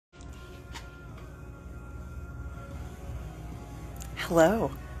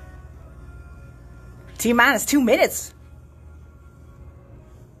Hello. T-minus 2 minutes.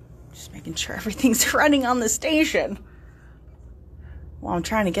 Just making sure everything's running on the station while I'm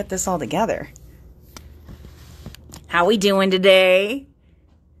trying to get this all together. How we doing today?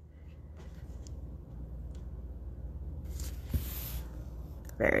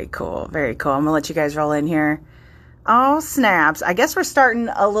 Very cool, very cool. I'm gonna let you guys roll in here. Oh, snaps. I guess we're starting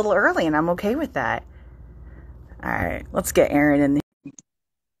a little early and I'm okay with that. All right, let's get Aaron in there.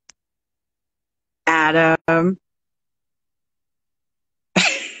 Adam.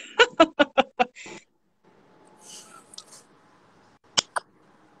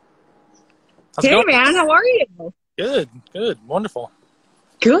 How's it Hey, going? man, how are you? Good, good, wonderful.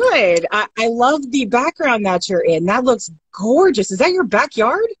 Good. I love the background that you're in. That looks gorgeous. Is that your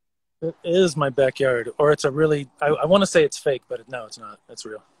backyard? It is my backyard, or it's a really, I want to say it's fake, but no, it's not. It's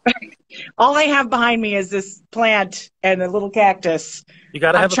real. All I have behind me is this plant and a little cactus. You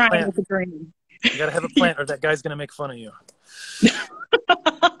got to I'm have a trying plant. with the green. You got to have a plant, or that guy's going to make fun of you.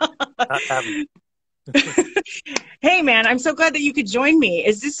 Not having it. Hey, man, I'm so glad that you could join me.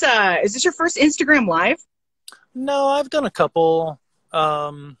 Is this your first Instagram Live? No, I've done a couple,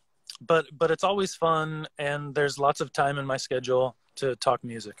 but it's always fun, and there's lots of time in my schedule to talk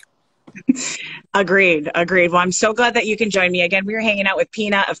music. Agreed. Well, I'm so glad that you can join me. Again, we were hanging out with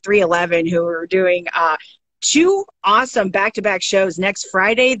Peanut of 311, who are doing two awesome back-to-back shows next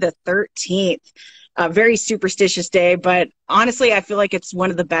Friday, the 13th. A very superstitious day, but honestly, I feel like it's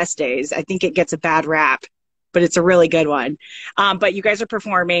one of the best days. I think it gets a bad rap, but it's a really good one. But you guys are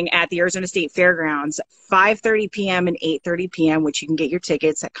performing at the Arizona State Fairgrounds, 5:30 p.m. and 8:30 p.m., which you can get your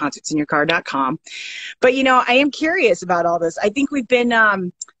tickets at concertsinyourcar.com. But, you know, I am curious about all this. I think we've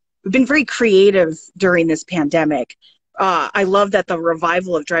been very creative during this pandemic. I love that the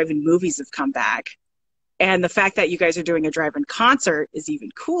revival of drive-in movies have come back. And the fact that you guys are doing a drive-in concert is even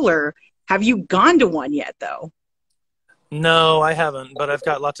cooler. Have you gone to one yet, though? No, I haven't, but I've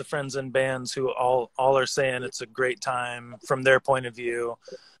got lots of friends in bands who all are saying it's a great time from their point of view,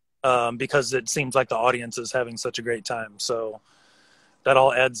 because it seems like the audience is having such a great time. So that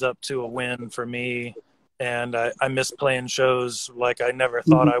all adds up to a win for me. And I miss playing shows like I never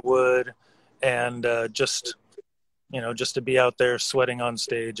thought I would. And just to be out there sweating on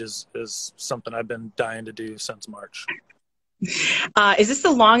stage is something I've been dying to do since March. Is this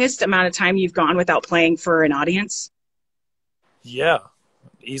the longest amount of time you've gone without playing for an audience? Yeah,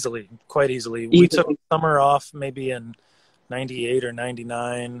 quite easily. We took summer off maybe in 98 or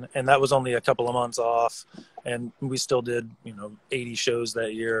 99, and that was only a couple of months off. And we still did, 80 shows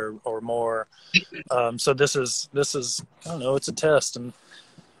that year or more. So this is, I don't know, it's a test, and,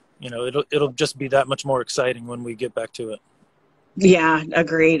 it'll just be that much more exciting when we get back to it. Yeah,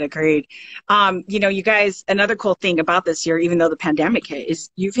 agreed. You guys, another cool thing about this year, even though the pandemic hit, is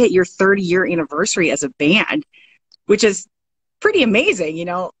you've hit your 30-year anniversary as a band, which is pretty amazing.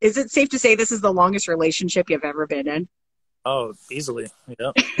 Is it safe to say this is the longest relationship you've ever been in? Oh, easily.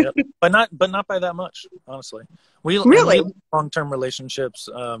 Yep. But not by that much, honestly. We Really long-term relationships.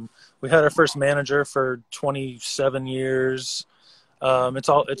 We had our first manager for 27 years. It's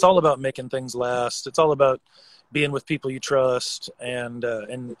all about making things last. It's all about being with people you trust, and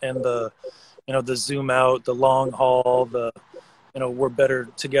the the zoom out, the long haul, we're better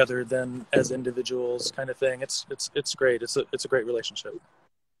together than as individuals kind of thing. It's great. It's a great relationship.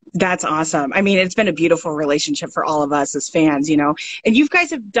 That's awesome. I mean, it's been a beautiful relationship for all of us as fans, and you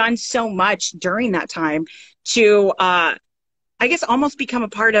guys have done so much during that time to, I guess, almost become a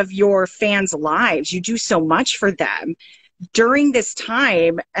part of your fans' lives. You do so much for them. During this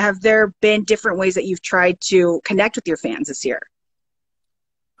time, have there been different ways that you've tried to connect with your fans this year?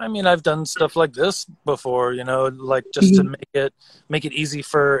 I mean, I've done stuff like this before, like just to make it easy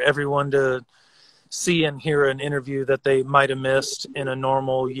for everyone to see and hear an interview that they might have missed in a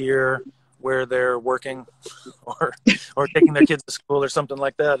normal year where they're working or taking their kids to school or something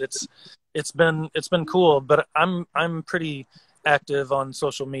like that. It's been cool, but I'm pretty active on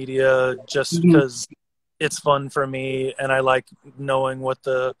social media just because it's fun for me, and I like knowing what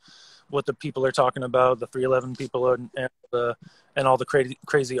the people are talking about, the 311 people and all the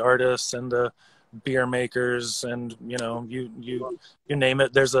crazy artists and the beer makers, and you name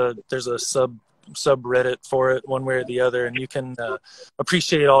it. There's a subreddit for it one way or the other, and you can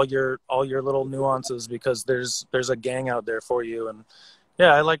appreciate all your little nuances because there's a gang out there for you. And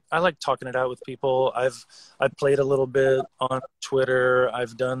yeah, I like talking it out with people. I've played a little bit on Twitter.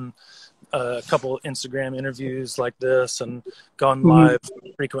 I've done a couple Instagram interviews like this and gone live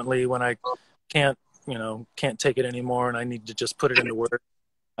frequently when I can't take it anymore and I need to just put it into work.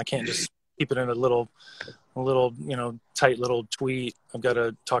 I can't just keep it in a little a little, tight little tweet. I've got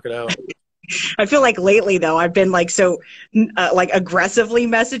to talk it out. I feel like lately though, I've been like so like aggressively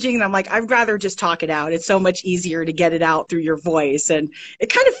messaging, and I'm like, I'd rather just talk it out. It's so much easier to get it out through your voice, and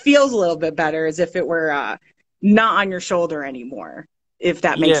it kind of feels a little bit better as if it were not on your shoulder anymore, if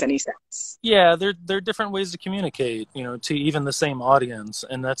that Yeah. makes any sense. Yeah, there are different ways to communicate, to even the same audience,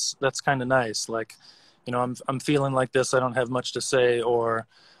 and that's kind of nice. Like, I'm feeling like this. I don't have much to say, or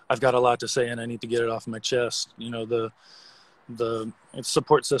I've got a lot to say and I need to get it off my chest. The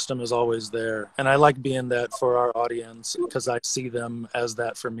support system is always there, and I like being that for our audience because I see them as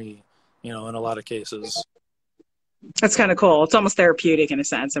that for me. In a lot of cases. That's kind of cool. It's almost therapeutic in a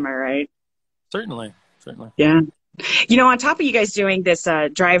sense. Am I right? Certainly, certainly. Yeah. On top of you guys doing this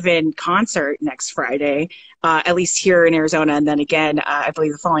drive-in concert next Friday, at least here in Arizona, and then again, I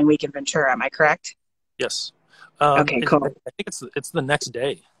believe the following week in Ventura. Am I correct? Yes. Okay, I cool. think it's the next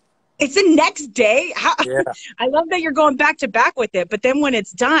day. It's the next day. Yeah. I love that you're going back to back with it. But then when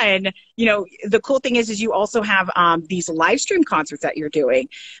it's done, the cool thing is you also have these live stream concerts that you're doing.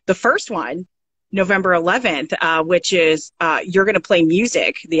 The first one, November 11th, which is you're going to play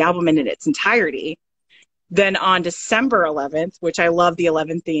music, the album in its entirety. Then on December 11th, which I love the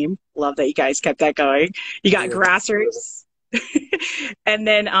 11th theme. Love that you guys kept that going. You got Yeah. Grassroots. And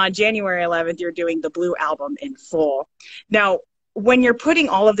then on January 11th, you're doing the Blue album in full. Now, when you're putting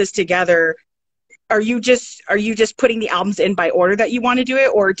all of this together, are you just putting the albums in by order that you want to do it,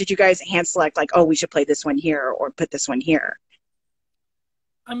 or did you guys hand select like, oh, we should play this one here or put this one here?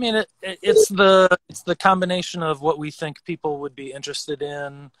 I mean, it's the combination of what we think people would be interested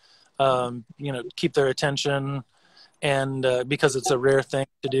in, keep their attention, and because it's a rare thing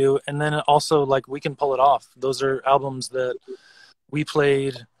to do, and then also like we can pull it off. Those are albums that we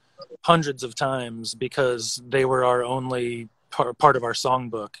played hundreds of times because they were our only part of our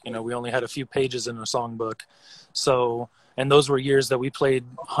songbook. We only had a few pages in a songbook, and those were years that we played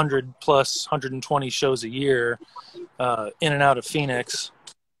 100 plus 120 shows a year, in and out of Phoenix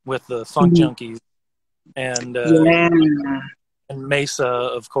with the Funk Junkies and Yeah. and Mesa,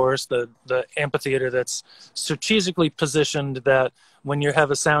 of course, the amphitheater that's strategically positioned that when you have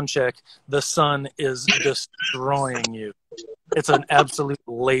a sound check, the sun is destroying you. It's an absolute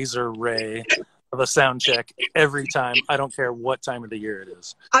laser ray of a sound check every time. I don't care what time of the year it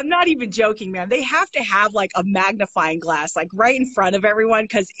is. I'm not even joking, man. They have to have like a magnifying glass like right in front of everyone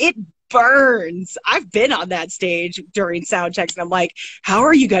because it burns. I've been on that stage during sound checks and I'm like, how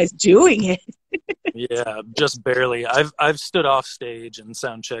are you guys doing it? Yeah, just barely. I've stood off stage and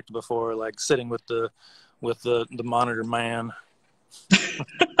sound checked before, like sitting with the monitor man.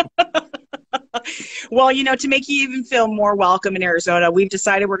 Well, to make you even feel more welcome in Arizona, we've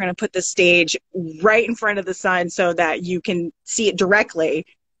decided we're going to put the stage right in front of the sun so that you can see it directly,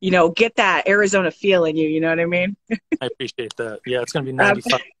 get that Arizona feel in you. You know what I mean? I appreciate that. Yeah, it's going to be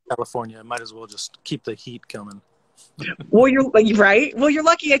 95 in California. Might as well just keep the heat coming. Well, you're right. Well, you're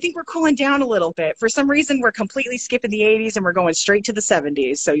lucky. I think we're cooling down a little bit. For some reason, we're completely skipping the 80s and we're going straight to the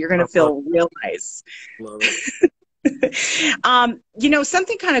 70s. So you're going to feel real nice. Love it.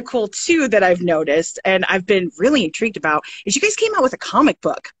 Something kind of cool too that I've noticed and I've been really intrigued about is you guys came out with a comic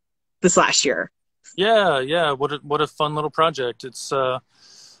book this last year. Yeah. What a fun little project. It's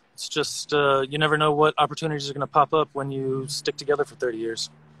just you never know what opportunities are going to pop up when you stick together for 30 years.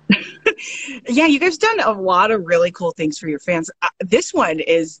 Yeah, you guys done a lot of really cool things for your fans. This one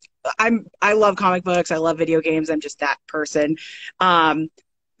is I love comic books. I love video games. I'm just that person.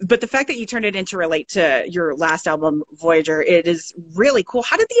 But the fact that you turned it into relate to your last album, Voyager, it is really cool.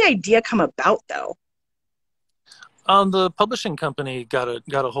 How did the idea come about, though? The publishing company got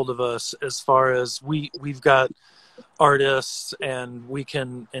a hold of us as far as we've got artists and we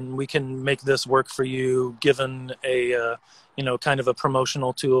can make this work for you, given a kind of a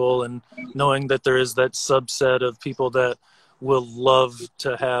promotional tool, and knowing that there is that subset of people that will love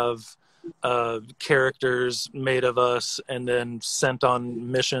to have characters made of us and then sent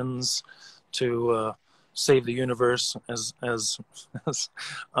on missions to save the universe, as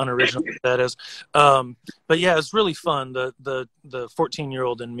unoriginal as that is. But yeah, it's really fun. The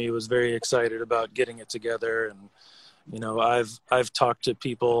 14-year-old in me was very excited about getting it together, and I've talked to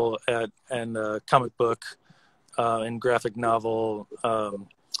people and comic book and graphic novel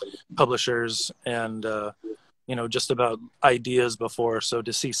publishers and just about ideas before. So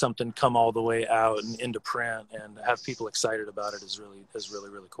to see something come all the way out and into print and have people excited about it is really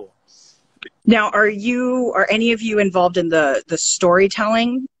cool. Now, are any of you involved in the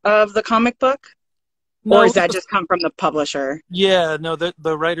storytelling of the comic book? No, or does that just come from the publisher? Yeah, no,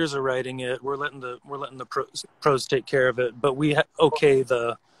 the writers are writing it. We're letting the pros take care of it, but we okay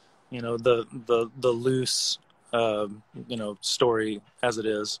the you know, the loose, you know, story as it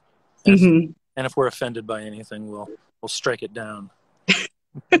is. And if, Hmm. and if we're offended by anything, we'll strike it down.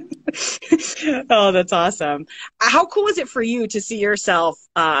 Oh, that's awesome. How cool is it for you to see yourself,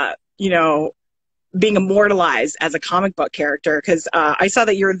 being immortalized as a comic book character? Because I saw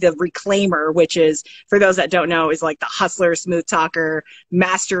that you're the Reclaimer, which is, for those that don't know, is like the hustler, smooth talker,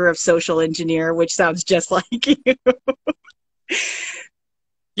 master of social engineer, which sounds just like you.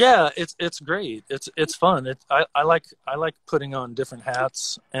 Yeah, it's great. It's fun. I like putting on different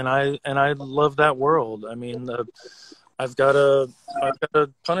hats, and I love that world. I mean, I've got a I've got a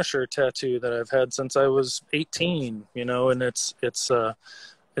Punisher tattoo that I've had since I was 18. You know, and it's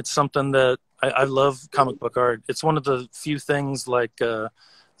something that I love comic book art. It's one of the few things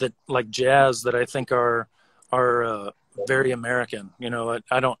that like jazz that I think are very American. You know,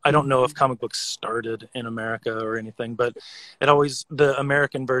 I don't know if comic books started in America or anything, but it always the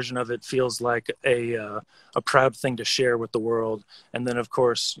American version of it feels like a proud thing to share with the world. And then of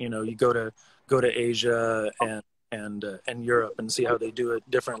course, you know, you go to Asia and Europe and see how they do it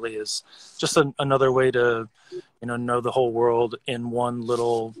differently is just another way to know the whole world in one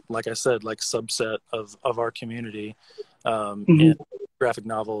little, like I said, like subset of our community, in Mhm. graphic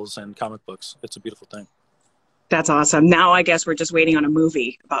novels and comic books. It's a beautiful thing. That's awesome. Now I guess we're just waiting on a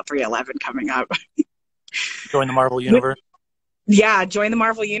movie about 311 coming up. Join the Marvel universe. Yeah, join the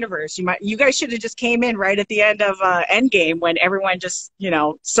Marvel universe. You guys should have just came in right at the end of Endgame when everyone just,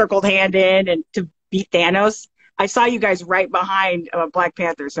 circled hand in and to beat Thanos. I saw you guys right behind Black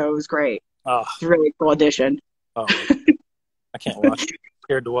Panther, so it was great. Oh, It's a really cool addition. oh my! I can't watch.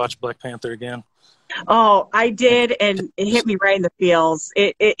 Scared to watch Black Panther again. Oh, I did, and it hit me right in the feels.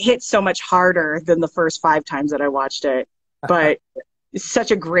 It hit so much harder than the first 5 times that I watched it, but it's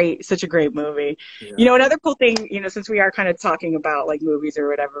such a great movie. Yeah. Another cool thing, since we are kind of talking about like movies or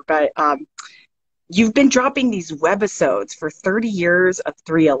whatever, but you've been dropping these webisodes for 30 years of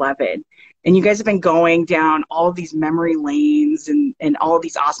 311, and you guys have been going down all of these memory lanes and all of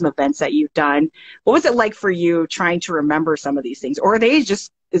these awesome events that you've done. What was it like for you trying to remember some of these things, or are they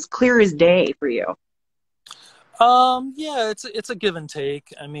just as clear as day for you? Yeah, it's a give and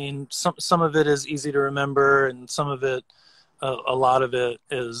take. I mean, some of it is easy to remember, and some of it, a lot of it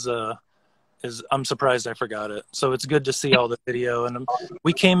is I'm surprised I forgot it. So it's good to see all the video, and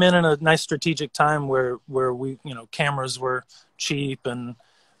we came in a nice strategic time where we cameras were cheap, and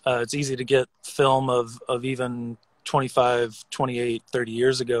it's easy to get film of even 25, 28, 30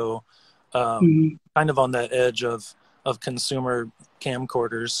 years ago, Mhm. kind of on that edge of consumer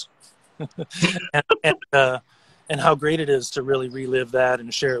camcorders. And how great it is to really relive that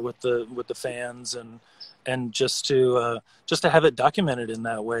and share it with the fans, and just to have it documented in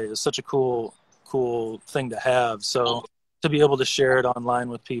that way is such a cool thing to have. So to be able to share it online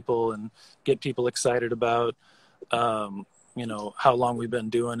with people and get people excited about how long we've been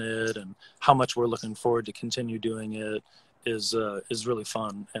doing it and how much we're looking forward to continue doing it is really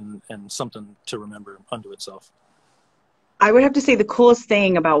fun and something to remember unto itself. I would have to say the coolest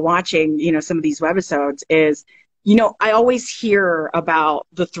thing about watching, some of these webisodes is, I always hear about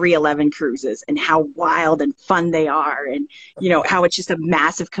the 311 cruises and how wild and fun they are and, how it's just a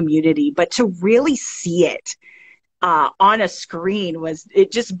massive community. But to really see it on a screen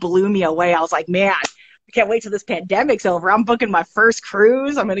it just blew me away. I was like, man, I can't wait till this pandemic's over. I'm booking my first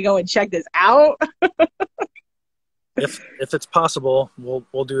cruise. I'm going to go and check this out. If it's possible,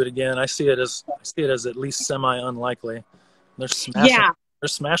 we'll do it again. I see it as at least semi unlikely. They're smashing. Yeah. They're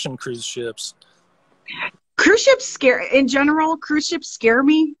smashing cruise ships. Cruise ships scare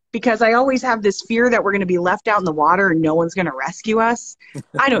me because I always have this fear that we're going to be left out in the water and no one's going to rescue us.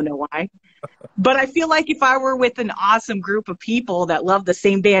 I don't know why. But I feel like if I were with an awesome group of people that love the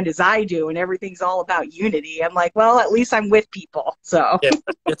same band as I do and everything's all about unity, I'm like, well, at least I'm with people. So Yeah,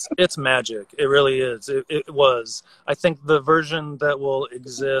 it's magic. It really is. It was. I think the version that will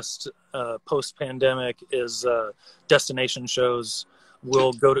exist post pandemic is destination shows.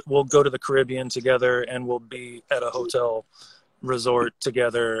 We'll go to the Caribbean together, and we'll be at a hotel resort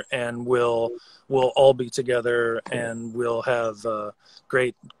together, and we'll all be together, and we'll have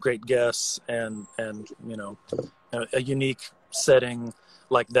great guests, and a unique setting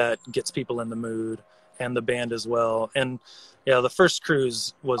like that gets people in the mood, and the band as well. And yeah, the first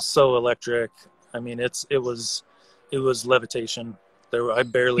cruise was so electric. I mean, it was levitation. I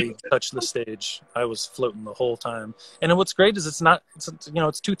barely touched the stage. I was floating the whole time. And what's great is it's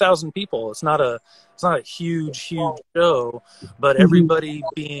 2,000 people. It's not a huge show, but mhm. everybody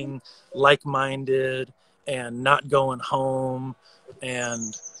being like-minded and not going home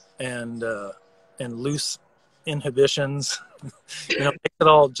and and loose inhibitions. Make it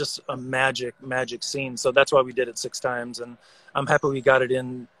all just a magic scene. So that's why we did it 6 times, and I'm happy we got it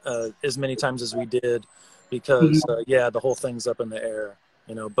in as many times as we did, because yeah, the whole thing's up in the air.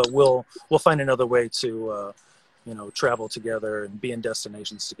 But we'll find another way to travel together and be in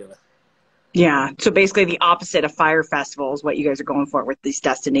destinations together. Yeah. So basically the opposite of Fire Festival is what you guys are going for with these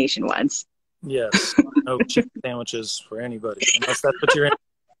destination ones. Yes. No chicken sandwiches for anybody, unless that's what you're in.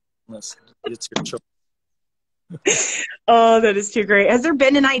 Unless it's your choice. Oh, that is too great. Has there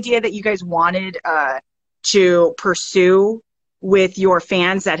been an idea that you guys wanted to pursue with your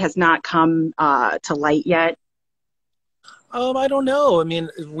fans that has not come to light yet? I don't know. I mean,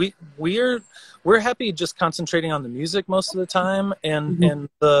 we're happy just concentrating on the music most of the time, and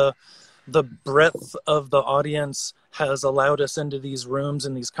the breadth of the audience has allowed us into these rooms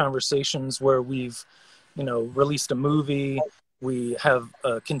and these conversations where we've, released a movie. We have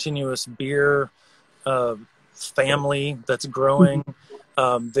a continuous beer family that's growing,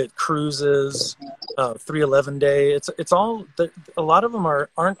 that cruises, 311 Day. It's all, a lot of them aren't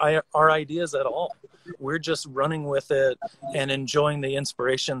our ideas at all. We're just running with it and enjoying the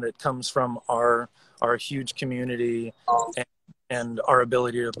inspiration that comes from our huge community and our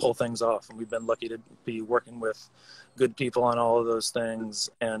ability to pull things off. And we've been lucky to be working with good people on all of those things,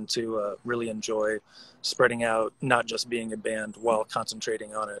 and to really enjoy spreading out, not just being a band while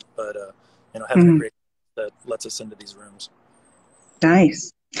concentrating on it, but having a great that lets us into these rooms.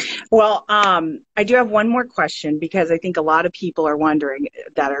 Nice. Well, I do have one more question, because I think a lot of people are wondering,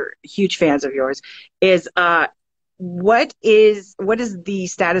 that are huge fans of yours, is what is the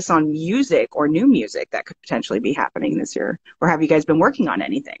status on music or new music that could potentially be happening this year? Or have you guys been working on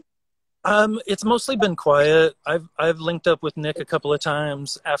anything? It's mostly been quiet. I've linked up with Nick a couple of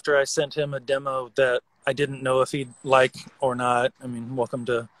times after I sent him a demo that I didn't know if he'd like or not. I mean, welcome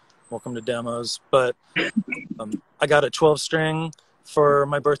to demos. But I got a 12-string for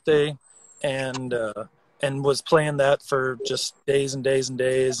my birthday, and was playing that for just days and days and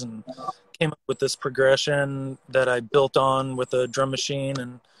days, and came up with this progression that I built on with a drum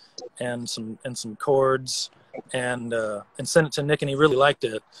machine and some chords, and sent it to Nick, and he really liked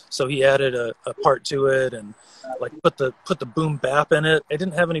it. So he added a part to it, and like put the boom bap in it. I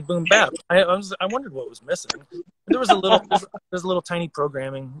didn't have any boom bap. I wondered what was missing. There was a little tiny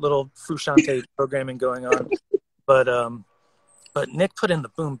programming, little Frusciante programming going on, but Nick put in the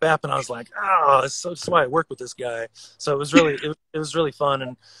boom bap, and I was like, that's why I work with this guy. So it was really fun,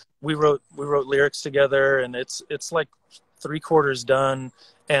 and we wrote lyrics together, and it's like 3/4 done.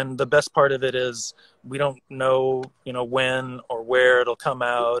 And the best part of it is we don't know, when or where it'll come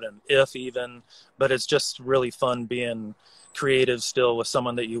out, and if even, but it's just really fun being creative still with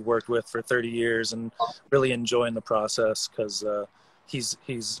someone that you worked with for 30 years and really enjoying the process, because he's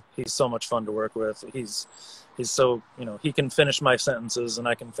so much fun to work with. He's so, he can finish my sentences and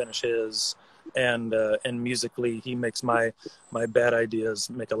I can finish his, and musically he makes my bad ideas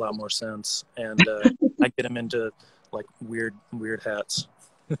make a lot more sense, and I get him into like weird hats.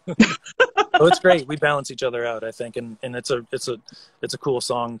 So it's great. We balance each other out, I think, and it's a cool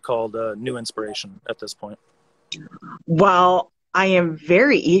song called New Inspiration at this point. Well, I am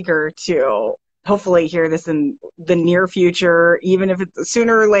very eager to hopefully hear this in the near future, even if it's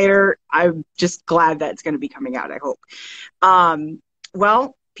sooner or later. I'm just glad that it's going to be coming out, I hope.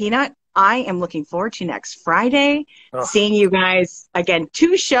 Well, Peanut, I am looking forward to next Friday, seeing you guys again.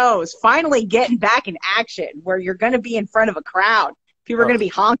 2 shows, finally getting back in action, where you're going to be in front of a crowd. People are going to be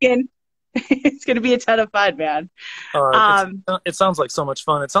honking. It's going to be a ton of fun, man. It sounds like so much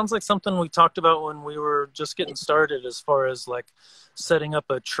fun. It sounds like something we talked about when we were just getting started, as far as like setting up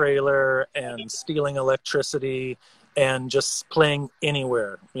a trailer and stealing electricity and just playing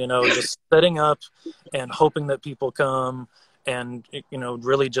anywhere, just setting up and hoping that people come, and,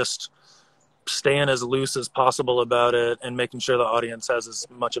 really just staying as loose as possible about it and making sure the audience has as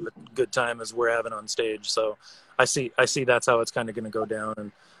much of a good time as we're having on stage. So I see that's how it's kind of going to go down,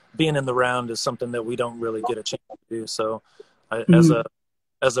 and being in the round is something that we don't really get a chance to do. So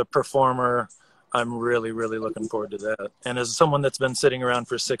as a performer, I'm really, really looking forward to that. And as someone that's been sitting around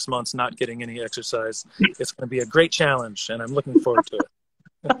for 6 months, not getting any exercise, it's going to be a great challenge, and I'm looking forward to it.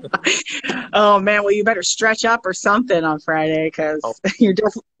 Oh man, well, you better stretch up or something on Friday, because you're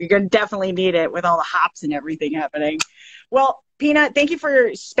going to definitely need it with all the hops and everything happening. Well, Peanut, thank you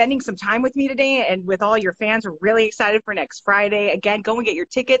for spending some time with me today and with all your fans. We're really excited for next Friday. Again, go and get your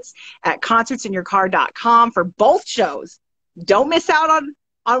tickets at concertsinyourcar.com for both shows. Don't miss out on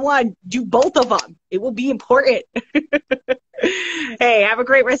one. Do both of them. It will be important. Hey, have a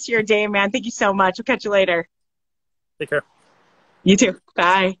great rest of your day, man. Thank you so much. We'll catch you later. Take care. You too.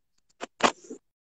 Bye.